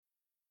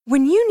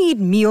When you need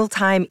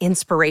mealtime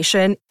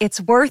inspiration,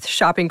 it's worth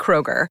shopping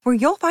Kroger, where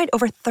you'll find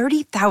over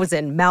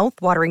 30,000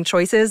 mouth-watering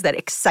choices that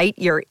excite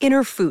your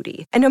inner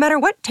foodie. And no matter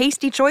what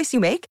tasty choice you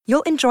make,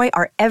 you'll enjoy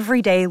our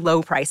everyday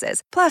low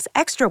prices, plus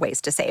extra ways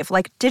to save,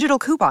 like digital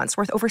coupons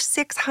worth over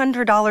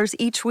 $600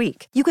 each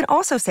week. You can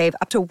also save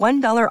up to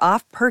 $1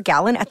 off per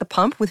gallon at the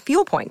pump with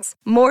fuel points.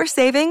 More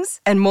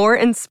savings and more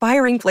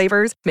inspiring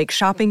flavors make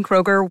shopping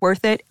Kroger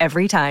worth it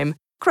every time.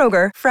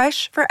 Kroger,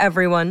 fresh for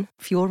everyone.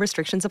 Fuel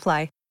restrictions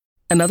apply.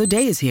 Another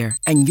day is here,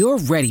 and you're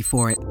ready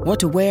for it. What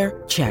to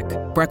wear? Check.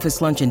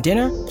 Breakfast, lunch, and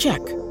dinner? Check.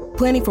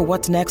 Planning for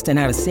what's next and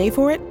how to save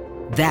for it?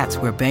 That's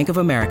where Bank of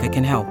America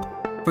can help.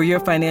 For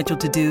your financial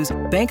to-dos,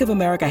 Bank of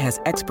America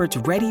has experts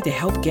ready to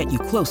help get you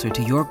closer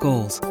to your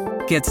goals.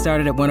 Get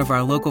started at one of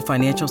our local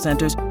financial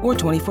centers or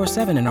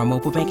 24/7 in our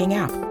mobile banking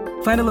app.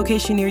 Find a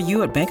location near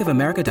you at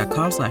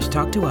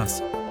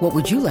bankofamerica.com/talktous. What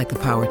would you like the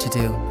power to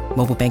do?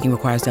 Mobile banking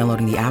requires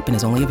downloading the app and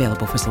is only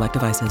available for select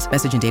devices.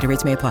 Message and data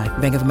rates may apply.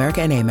 Bank of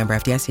America N.A., member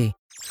FDIC.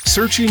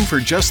 Searching for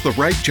just the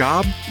right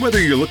job?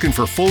 Whether you're looking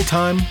for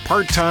full-time,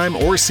 part-time,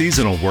 or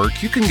seasonal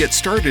work, you can get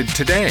started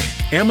today.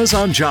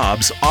 Amazon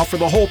Jobs offer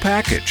the whole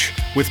package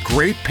with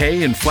great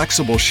pay and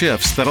flexible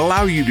shifts that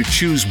allow you to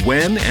choose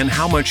when and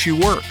how much you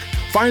work.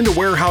 Find a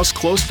warehouse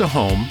close to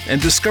home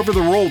and discover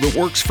the role that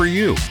works for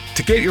you.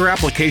 To get your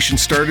application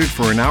started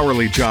for an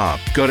hourly job,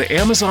 go to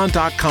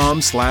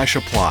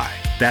amazon.com/apply.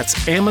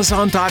 That's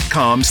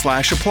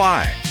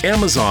amazon.com/apply.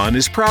 Amazon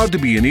is proud to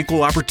be an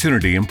equal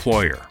opportunity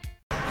employer.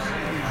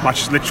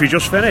 Match is literally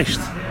just finished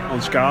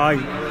on Sky.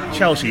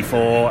 Chelsea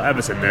 4,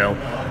 Everton 0.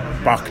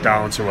 Back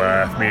down to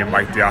earth. Me and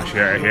Mike Diash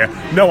are here.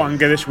 No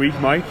anger this week,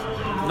 Mike.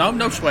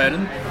 No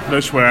swearing. No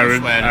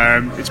swearing.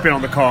 It's been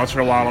on the cards for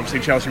a while.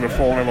 Obviously, Chelsea were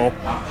 4-0 up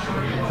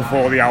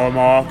before the hour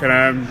mark. And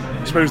I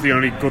suppose the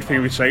only good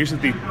thing we'd say is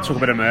that they took a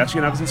bit of mercy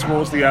on Everton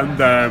towards the end.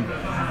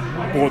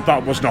 But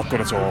that was not good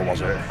at all,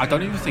 was it? I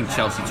don't even think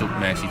Chelsea took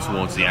mercy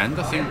towards the end.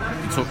 I think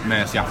they took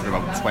mercy after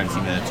about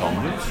 20 minutes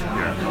onwards.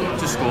 Yeah.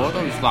 To score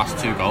those last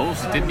two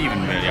goals, they didn't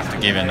even really have to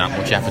give in that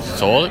much effort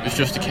at all. It was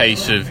just a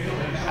case of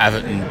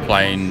Everton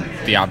playing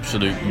the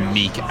absolute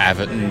meek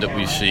Everton that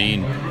we've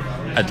seen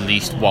at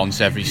least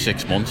once every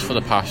 6 months for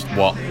the past,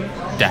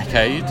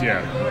 decade?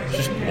 Yeah. It's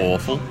just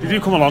awful. They do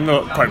come along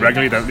quite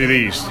regularly, don't they,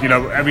 these? You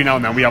know, every now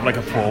and then we have like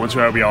a performance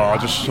where we are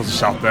just sort of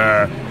sat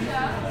there.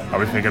 I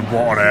was thinking,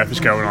 what on earth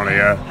is going on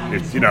here?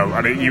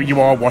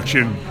 You are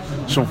watching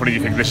something and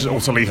you think this is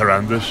utterly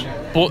horrendous.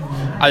 But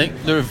I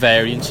think there are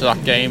variants to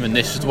that game, and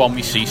this is the one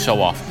we see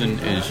so often,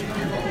 is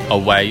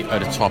away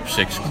at a top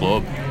 6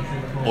 club,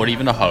 or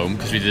even at home,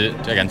 because we did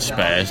it against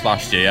Spurs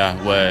last year,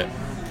 where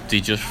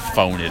they just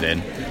phone it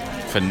in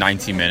for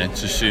 90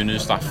 minutes. As soon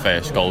as that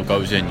first goal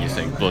goes in, you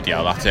think, bloody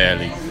hell, that's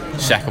early.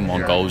 Second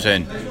one goes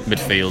in,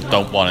 midfield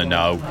don't want to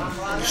know.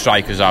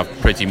 Strikers have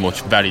pretty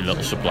much very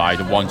little supply.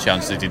 The one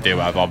chance that they do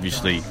have,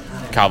 obviously,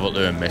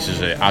 Calvert-Lewin misses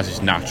it, as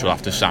is natural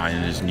after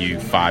signing his new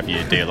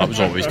 5-year deal. That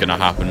was always going to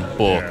happen.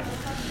 But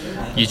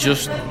you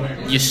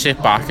sit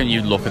back and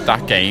you look at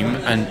that game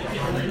and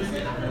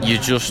you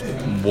just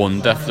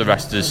wonder for the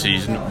rest of the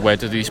season, where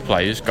do these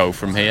players go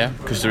from here?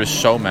 Because there are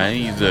so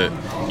many that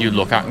you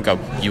look at and go,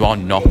 you are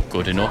not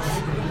good enough.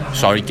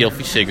 Sorry,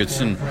 Gylfi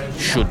Sigurdsson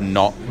should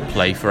not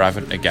play for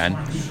Everton again.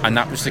 And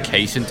that was the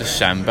case in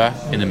December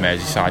in the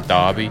Merseyside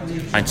derby,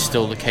 and it's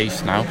still the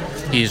case now.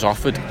 He has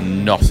offered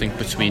nothing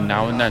between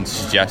now and then to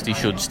suggest he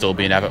should still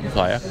be an Everton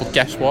player. But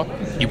guess what?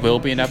 He will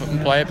be an Everton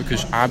player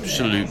because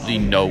absolutely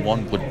no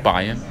one would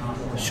buy him.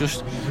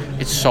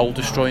 It's soul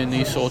destroying,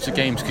 these sorts of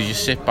games, because you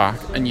sit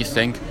back and you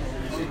think,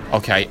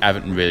 okay,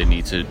 Everton really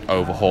need to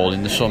overhaul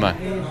in the summer,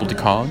 but they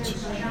can't.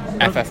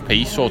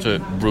 FFP sort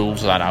of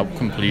rules that out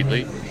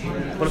completely.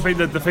 But I think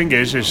the thing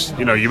is,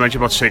 you know, you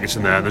mentioned about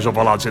Sigurdsson there, and there's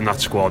other lads in that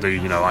squad who,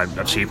 you know,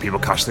 I've seen people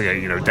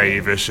castigate, you know,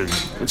 Davis and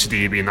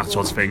Sidibe and that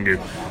sort of thing, who you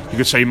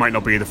could say might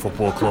not be the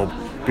football club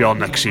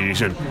beyond next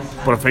season.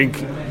 But I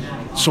think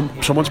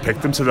someone's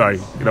picked him today.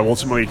 You know,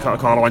 ultimately,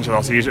 Carlo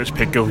Ancelotti has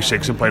picked Gylfi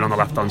Sigurdsson playing on the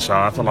left-hand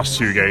side for the last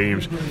 2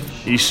 games.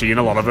 He's seen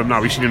a lot of him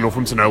now. He's seen enough of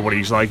him to know what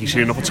he's like. He's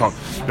seen enough of top.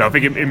 You know, I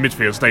think in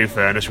midfield, today, in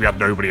fairness, we had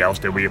nobody else,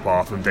 did we,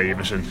 apart from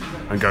Davis and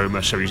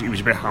Gomez, so he was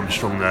a bit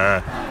hamstrung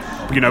there.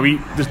 But, you know,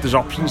 there's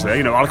options there.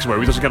 You know, Alex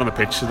Iwobi doesn't get on the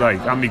pitch today.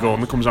 Andy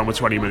Gordon comes on with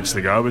 20 minutes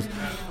to go. But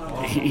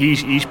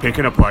he's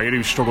picking a player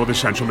who struggled in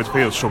central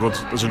midfield, struggled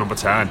as a number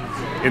 10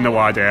 in the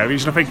wide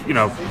areas. And I think, you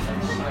know,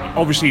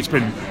 obviously it's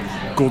been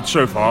good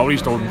so far what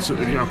he's done to,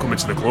 you know, come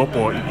into the club,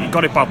 but he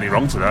got it badly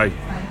wrong today.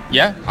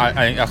 Yeah, I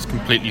think that's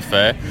completely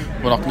fair.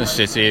 We're not going to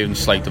sit here and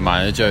slate the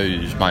manager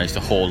who's managed to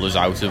haul us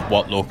out of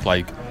what looked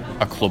like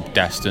a club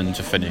destined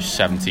to finish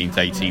 17th,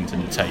 18th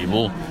in the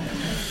table,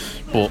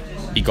 but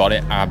he got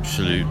it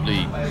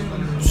absolutely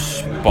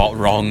spot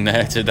wrong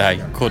there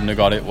today. Couldn't have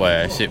got it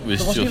worse. It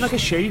was just like a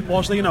shape,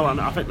 wasn't it? You know,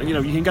 and I think, you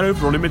know, you can get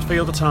overrun in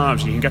midfield at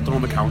times, you can get done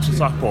on the counter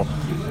attack, but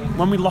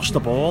when we lost the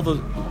ball,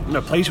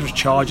 place was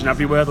charging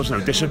everywhere. There was no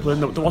discipline.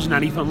 There wasn't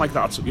anything like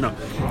that. You know,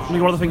 I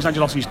think one of the things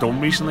Ancelotti's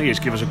done recently is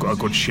give us a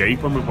good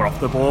shape when we were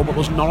off the ball, but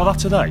there's none of that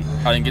today.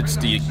 I think it's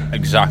the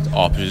exact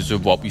opposite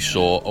of what we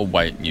saw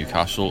away at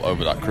Newcastle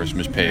over that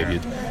Christmas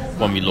period.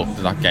 When we looked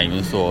at that game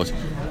and thought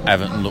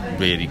Everton looked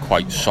really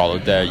quite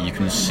solid there. You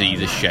can see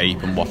the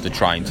shape and what they're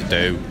trying to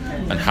do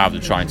and how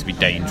they're trying to be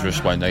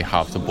dangerous when they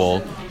have the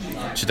ball.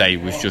 Today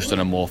was just an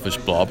amorphous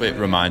blob. It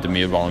reminded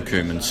me of Ronald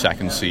Koeman's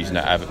second season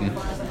at Everton,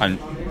 and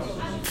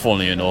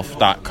funnily enough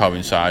that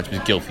coincides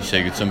with Gylfi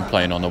Sigurdsson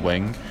playing on the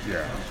wing.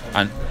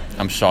 And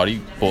I'm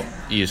sorry, but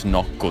he is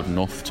not good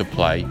enough to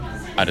play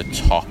at a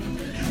top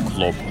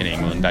club in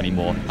England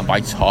anymore, and by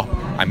top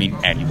I mean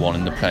anyone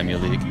in the Premier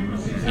League.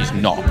 He's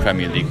not a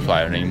Premier League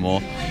player anymore.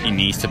 He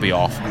needs to be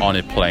off on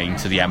a plane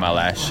to the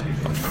MLS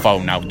and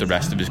phone out the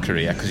rest of his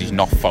career, because he's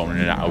not phoning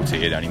it out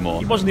here anymore.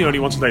 He wasn't the only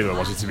one today though,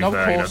 was he, to be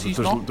fair? Of course he's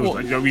not.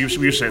 We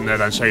were sitting there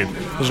then saying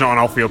there's not an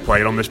outfield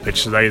player on this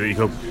pitch today that you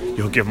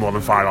could give more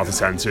than 5 out of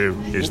 10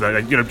 to. Is there?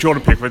 You know,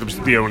 Jordan Pickford was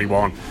the only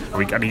one,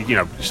 and he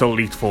still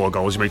leaked 4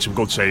 goals. He made some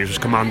good saves, was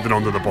commanding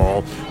under the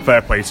ball.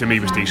 Fair play to him, he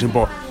was decent,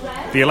 but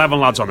the 11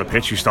 lads on the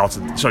pitch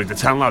the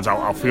 10 lads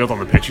outfield on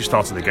the pitch who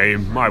started the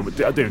game,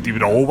 they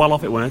were all well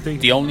off it, weren't they?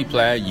 The only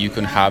player you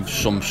can have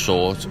some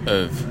sort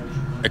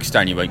of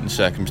extenuating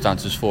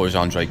circumstances for is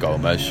Andre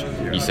Gomez.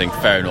 You think,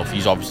 fair enough,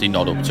 he's obviously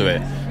not up to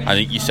it. I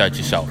think you said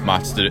yourself,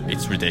 Matt, that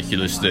it's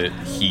ridiculous that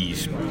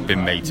he's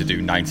been made to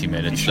do 90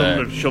 minutes. He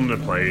shouldn't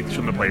have played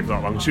for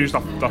that long. As soon as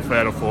that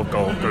third or fourth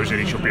goal goes in,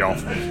 he should be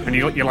off. And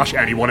you lash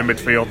anyone in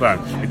midfield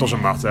then, it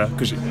doesn't matter,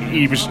 because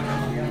he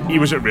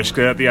was at risk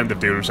there at the end of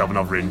doing himself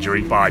another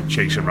injury by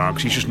chasing around,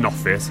 because he's just not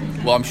fit.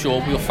 Well, I'm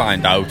sure we'll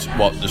find out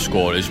what the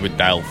score is with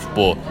Delph,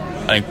 but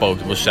I think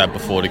both of us said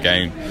before the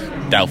game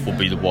Delph will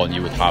be the one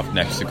you would have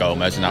next to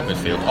Gomez in that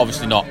midfield.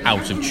 Obviously not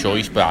out of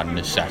choice, but out of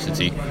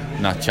necessity,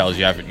 and that tells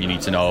you everything you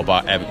need to know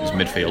about Everton's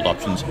midfield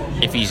options.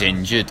 If he's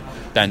injured,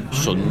 then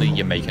suddenly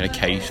you're making a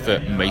case for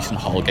Mason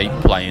Holgate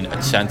playing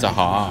at centre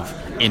half,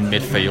 in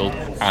midfield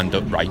and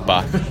at right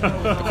back,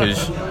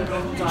 because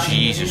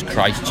Jesus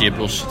Christ,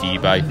 Djibril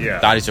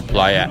Sidibe, that is a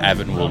player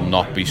Everton will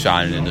not be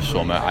signing in the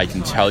summer. I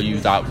can tell you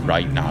that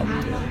right now.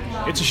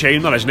 It's a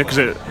shame that, isn't it? Because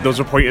there was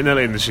a point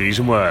in the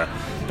season where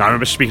I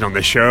remember speaking on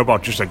this show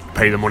about just like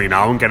pay the money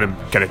now and get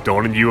it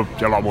done, and you were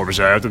a lot more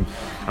reserved and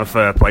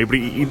fair play, but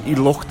he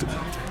looked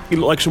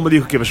like somebody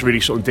who could give us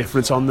really something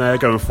different on there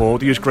going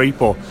forward. He was great,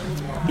 but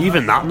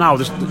even that now,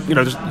 I can't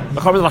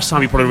remember the last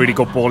time he put a really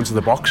good ball into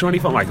the box or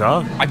anything like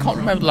that. I can't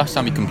remember the last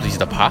time he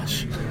completed a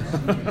pass.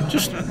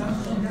 Just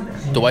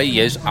the way he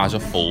is as a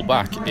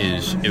fullback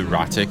is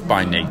erratic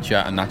by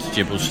nature, and that's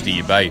Djibril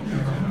Sidibe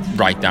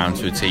right down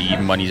to a T,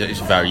 even when he's at his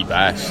very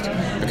best,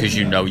 because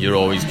you're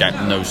always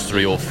getting those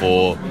 3 or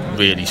 4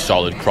 really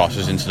solid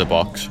crosses into the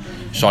box.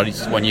 Sorry,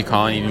 when you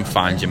can't even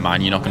find your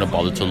man, you're not going to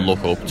bother to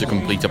look up to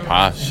complete a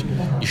pass.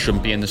 You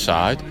shouldn't be in the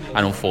side,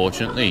 and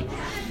unfortunately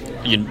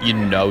you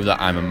know that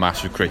I'm a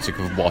massive critic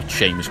of what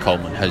Seamus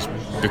Coleman has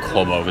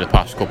become over the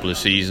past couple of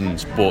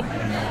seasons, but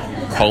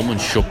Coleman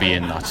should be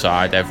in that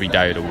side every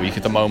day of the week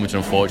at the moment.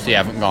 Unfortunately,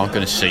 Everton aren't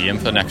going to see him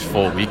for the next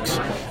 4 weeks,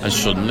 and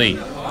suddenly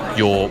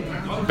your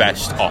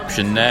best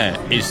option there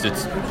is the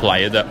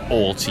player that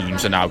all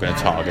teams are now going to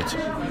target.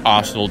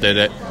 Arsenal did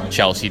it,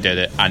 Chelsea did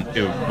it, and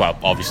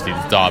obviously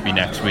the derby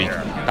next week,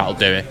 that'll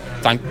do it.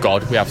 Thank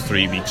God we have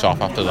 3 weeks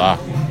off after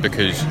that,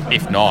 because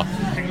if not,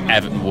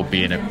 Everton will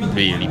be in a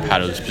really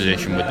perilous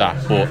position with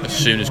that. But as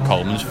soon as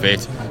Coleman's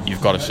fit,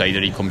 you've got to say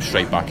that he comes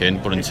straight back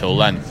in. But until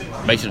then,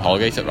 Mason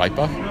Holgate at right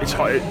back.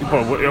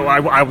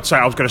 I would say,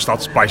 I was going to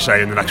start by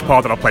saying the next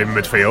part that I'll play in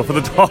midfield for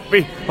the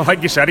derby.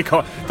 Like you said,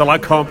 the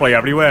lad can't play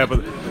everywhere. But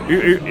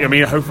I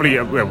mean, hopefully,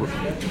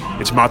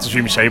 it's mad to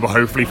see me say, but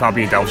hopefully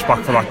Fabian Delph's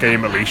back for that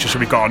game at least, just so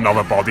we've got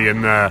another body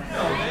in there.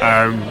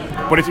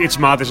 But it's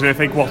mad, isn't it? I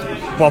think what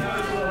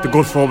the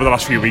good form of the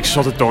last few weeks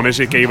sort of done is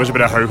it gave us a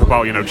bit of hope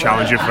about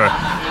challenging for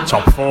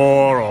top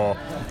 4 or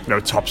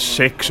top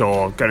 6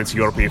 or getting into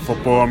European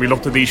football. And we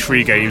looked at these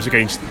 3 games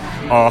against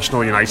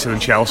Arsenal, United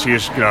and Chelsea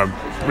as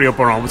real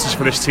barometers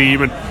for this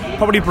team, and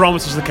probably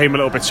barometers that came a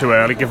little bit too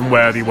early given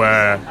where they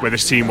were, where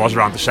this team was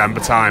around December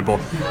time, but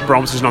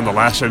barometers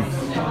nonetheless. And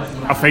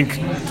I think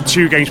the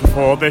 2 games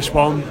before this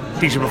one,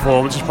 decent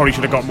performances, probably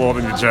should have got more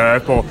than they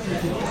deserved, but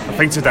I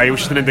think today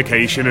was just an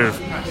indication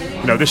of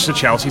this is a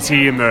Chelsea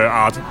team that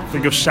had, I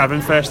think, of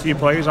 7 first-team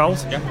players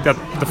out. Yeah. They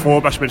had the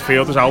 4 best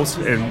midfielders out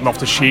in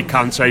Loftus-Cheek,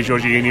 Kante,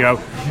 Jorginho,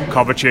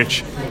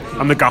 Kovacic,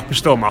 and the gap was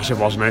still massive,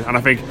 wasn't it? And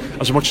I think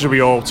as much as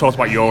we all talked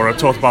about Europe,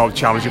 talked about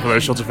challenging for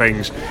those sorts of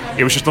things,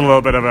 it was just a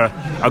little bit of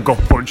a gut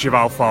punch of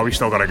how far we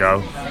still got to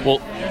go.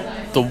 Well,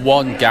 the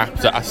one gap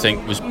that I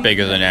think was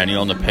bigger than any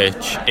on the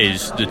pitch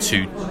is the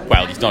 2,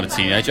 well, he's not a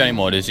teenager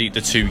anymore, is he?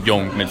 The 2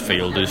 young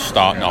midfielders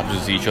starting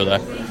opposite each other.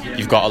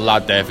 You've got a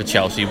lad there for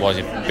Chelsea, was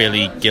it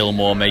Billy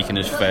Gilmour, making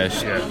his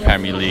first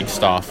Premier League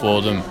start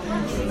for them,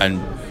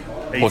 and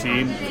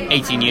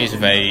 18 years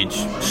of age,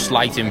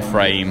 slight in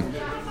frame,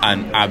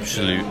 and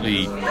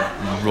absolutely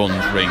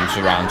runs rings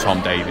around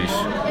Tom Davies.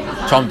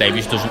 Tom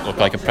Davies doesn't look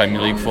like a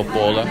Premier League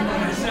footballer.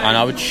 I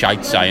know it's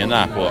shite saying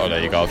that, but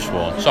there you go, I've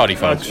sworn. Sorry,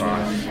 folks.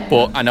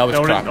 But I know it's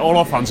crap. All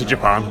our fans of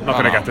Japan, not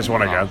going to get this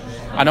one again.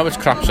 I know it's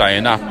crap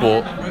saying that,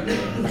 but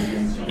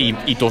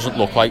he doesn't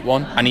look like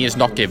one, and he has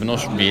not given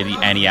us really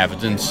any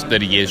evidence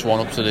that he is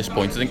one up to this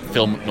point. I think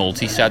Phil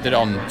McNulty said it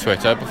on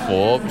Twitter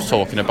before, was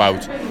talking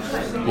about,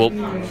 well,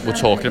 we're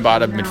talking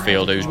about a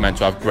midfielder who's meant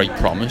to have great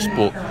promise,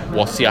 but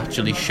what's he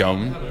actually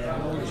shown?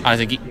 And I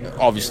think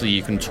obviously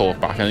you can talk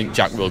back. I think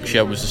Jack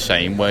Wilshere was the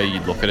same, where you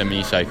look at him and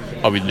you say,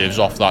 oh, he lives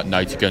off that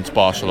night against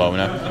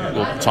Barcelona.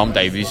 Well, Tom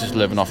Davies is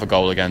living off a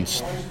goal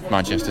against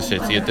Manchester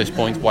City at this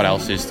point. What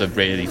else is there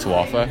really to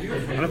offer?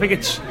 And I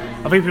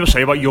think people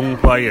say about young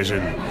players,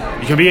 and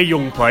you can be a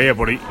young player,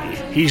 but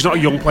he's not a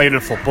young player in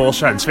a football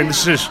sense. I think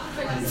this is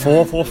his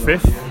fourth or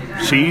fifth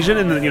season,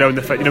 and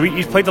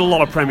he's played a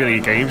lot of Premier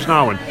League games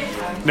now, and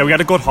we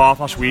had a good half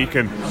last week,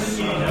 and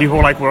people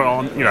were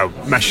on,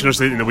 messaging us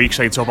in the week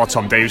saying talk about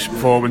Tom Davies'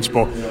 performance,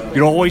 but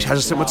you're always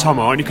hesitant with Tom,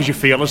 aren't you? Because you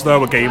feel as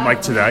though a game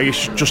like today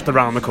is just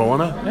around the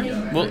corner.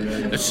 Yeah. Well,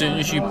 as soon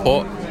as you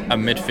put a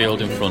midfield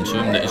in front of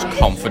him that is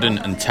confident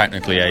and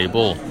technically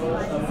able,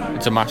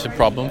 it's a massive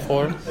problem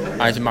for him,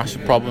 and it's a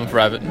massive problem for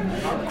Everton.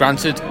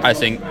 Granted, I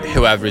think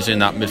whoever is in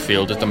that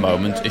midfield at the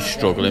moment is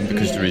struggling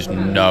because there is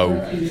no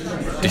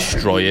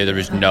destroyer, there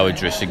is no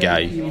Idrissa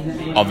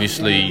Gueye.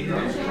 Obviously,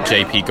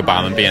 JP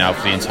Gabamon being out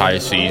for the entire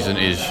season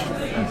is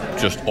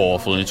just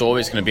awful, and it's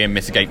always going to be a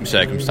mitigating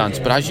circumstance.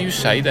 But as you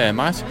say there,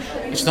 Matt,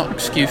 it's not an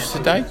excuse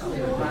today.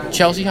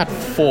 Chelsea had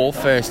 4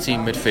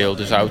 first-team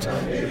midfielders out: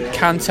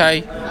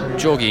 Kante,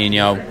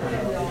 Jorginho,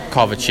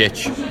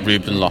 Kovacic,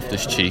 Ruben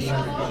Loftus-Cheek,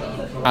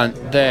 and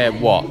they're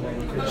what?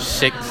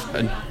 6th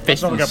and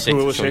 5th and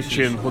 6th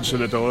choices.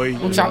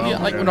 Hudson-Odoi. Exactly.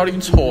 We're not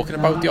even talking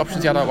about the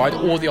options he had out wide,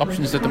 or the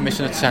options that they're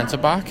missing at centre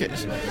back. They're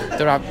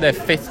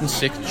 5th and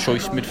 6th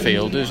choice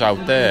midfielders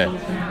out there,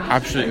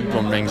 absolutely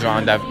run rings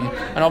around Everton,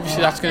 and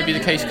obviously that's going to be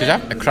the case because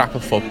Everton are crap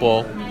at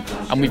football,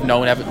 and we've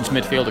known Everton's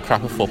midfield are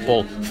crap at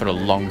football for a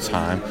long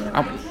time.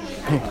 And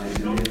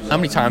how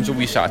many times have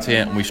we sat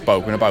here and we've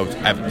spoken about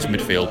Everton's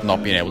midfield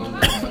not being able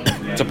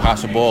to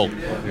pass a ball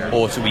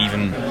or to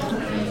even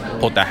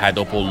put their head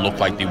up or look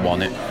like they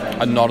want it,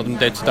 and none of them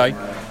did today.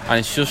 And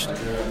it's just,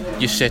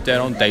 you sit there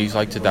on days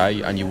like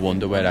today and you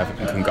wonder where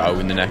Everton can go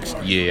in the next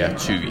year,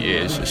 2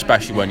 years,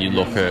 especially when you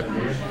look at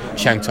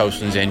Cenk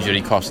Tosun's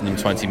injury costing them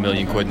 20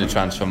 million quid in the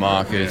transfer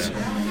market,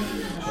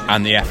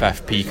 and the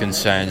FFP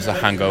concerns that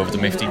hang over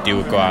them if they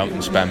do go out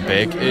and spend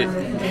big.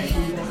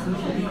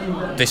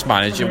 This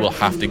manager will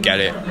have to get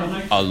it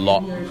a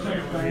lot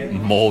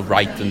more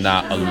right than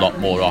that a lot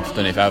more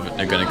often if Everton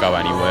are going to go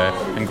anywhere.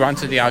 And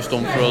granted, he has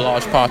done for a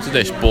large part of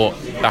this, but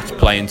that's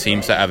playing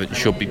teams that Everton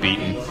should be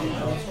beating,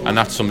 and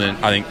that's something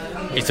I think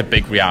it's a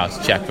big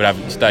reality check for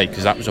Everton today,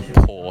 because that was a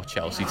poor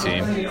Chelsea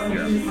team,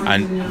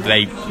 and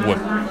they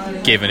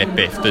were giving it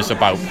biffers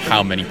about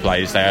how many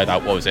players they had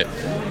out. What was it?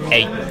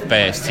 8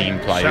 first team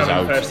players 7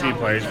 out. First team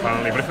players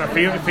apparently, but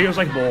it feels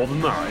like more than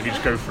that if you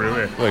just go through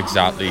it. Well,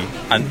 exactly,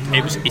 and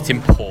it's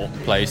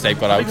important players they've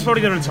got out. I think it's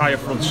probably their entire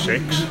front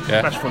 6.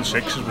 Yeah. Best front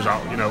 6 was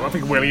out. I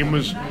think William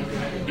was.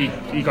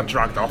 He got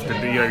dragged off,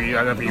 didn't he?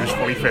 I don't think he was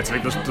fully fit. I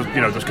think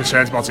there's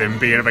concerns about him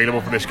being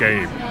available for this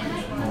game,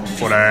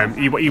 but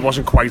he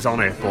wasn't quite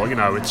on it. But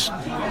it's.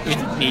 He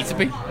didn't need to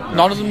be.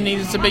 None of them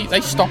needed to be.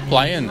 They stopped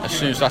playing as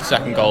soon as that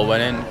second goal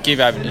went in. Give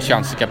Everton a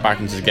chance to get back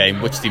into the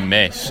game, which they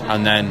miss,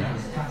 and then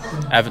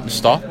Everton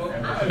stop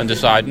and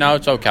decide, no,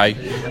 it's okay.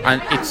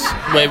 And it's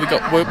where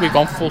we've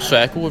gone full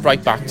circle. We're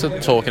right back to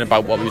talking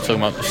about what we were talking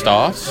about at the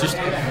start. It's just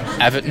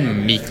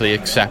Everton meekly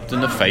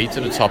accepting the fate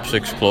of the top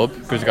 6 club,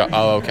 because they go,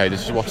 oh, okay,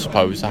 this is what's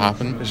supposed to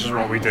happen. This is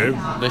what we do.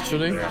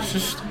 Literally. It's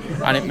just,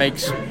 and it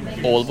makes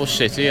all of us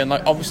sit here, and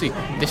obviously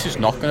this is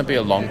not going to be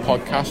a long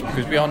podcast,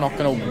 because we are not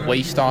going to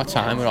waste our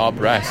time with our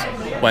breath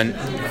when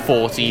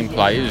 14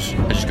 players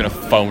are just going to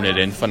phone it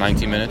in for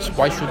 90 minutes.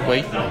 Why should we?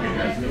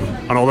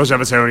 And all those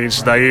Evertonians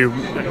today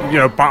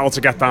who, battle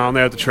to get down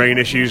there, the train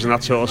issues and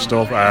that sort of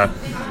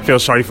stuff. Feel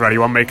sorry for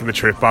anyone making the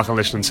trip back and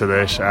listening to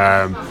this.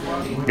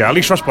 At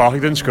least Ross Barkley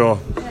didn't score.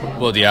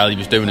 Bloody hell, he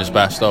was doing his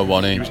best though,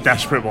 wasn't he? He was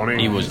desperate, wasn't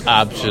he? He was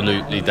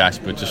absolutely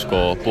desperate to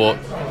score. But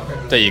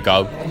there you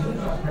go.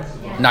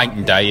 Night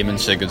and day, him and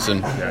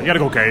Sigurdsson. Yeah, he had a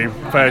good game.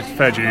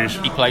 Fair dues.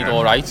 He played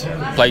all right.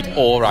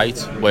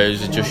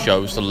 Whereas it just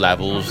shows the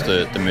levels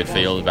that the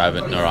midfield of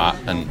Everton are at,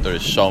 and there are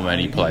so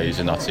many players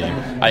in that team.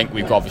 I think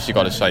we've obviously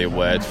got to say a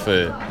word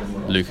for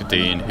Luca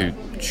Dean, who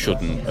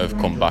shouldn't have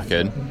come back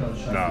in.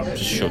 No.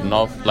 Just shouldn't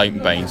have.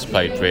 Leighton Baines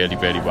played really,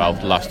 really well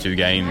the last 2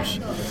 games.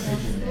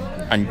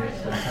 And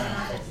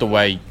the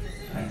way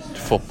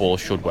football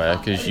should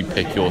work is you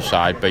pick your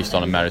side based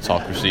on a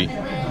meritocracy.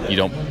 You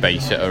don't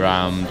base it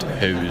around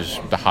who's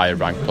the higher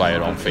ranked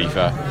player on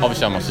FIFA.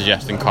 Obviously I'm not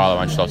suggesting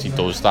Carlo Ancelotti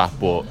does that,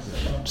 but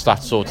it's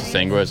that sort of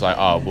thing where it's like,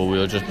 oh, well,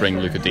 we'll just bring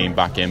Luca Dean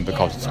back in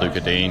because it's Luca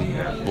Dean.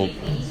 Well,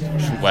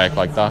 it shouldn't work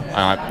like that.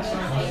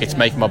 And it's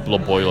making my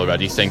blood boil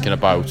already thinking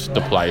about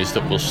the players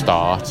that will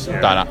start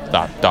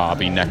that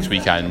derby next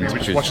weekend. We're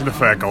just watching the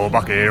third goal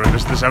back here, and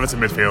this Everton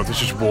midfield is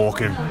just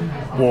walking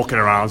walking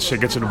around,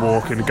 Sigurdsson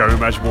walking,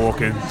 Gomez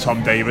walking,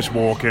 Tom Davis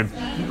walking,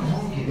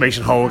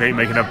 Mason Holgate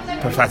making a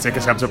pathetic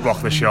attempt to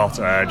block the shot.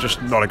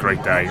 Just not a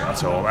great day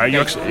at all.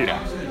 You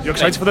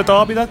excited for the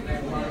derby then?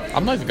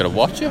 I'm not even going to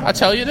watch it. I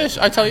tell you this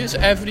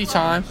every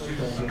time.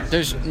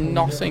 There's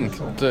nothing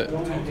that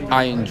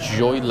I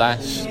enjoy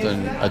less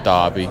than a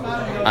derby,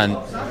 and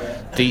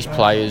these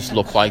players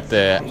look like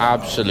they're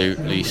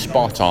absolutely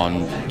spot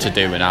on to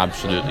do an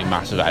absolutely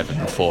massive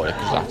Everton for it,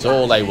 because that's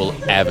all they will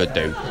ever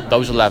do.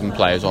 Those 11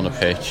 players on the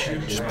pitch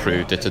just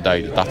proved it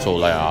today that that's all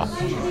they are.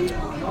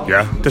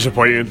 Yeah,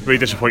 really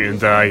disappointing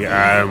day.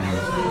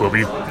 We'll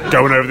be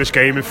going over this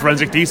game in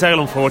forensic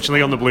detail,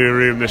 unfortunately, on the Blue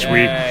Room this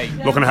week.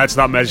 Looking ahead to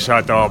that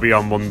Merseyside derby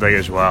on Monday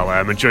as well.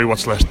 Enjoy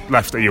what's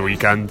left of your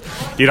weekend.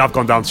 You'd have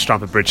gone down to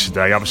Stamford Bridge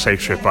today. Have a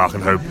safe trip back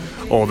and hope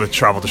all the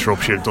travel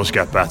disruption does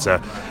get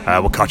better.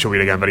 We'll catch up with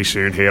you again very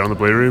soon here on the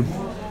Blue Room.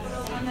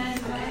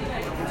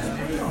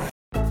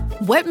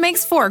 What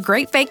makes for a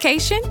great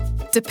vacation?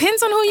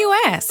 Depends on who you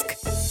ask.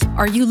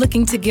 Are you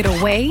looking to get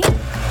away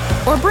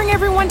or bring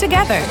everyone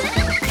together?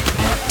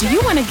 Do you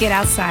want to get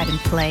outside and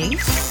play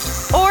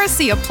or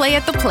see a play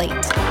at the plate?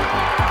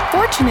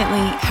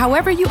 Fortunately,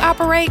 however you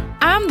operate,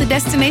 I'm the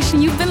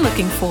destination you've been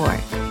looking for.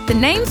 The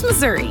name's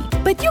Missouri,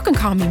 but you can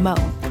call me Mo.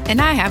 And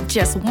I have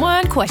just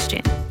one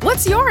question.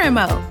 What's your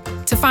MO?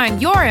 To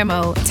find your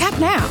MO, tap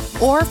now.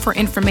 Or for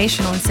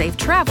information on safe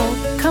travel,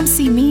 come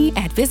see me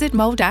at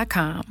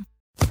visitmo.com.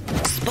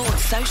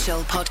 Sports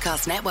Social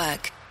Podcast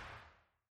Network.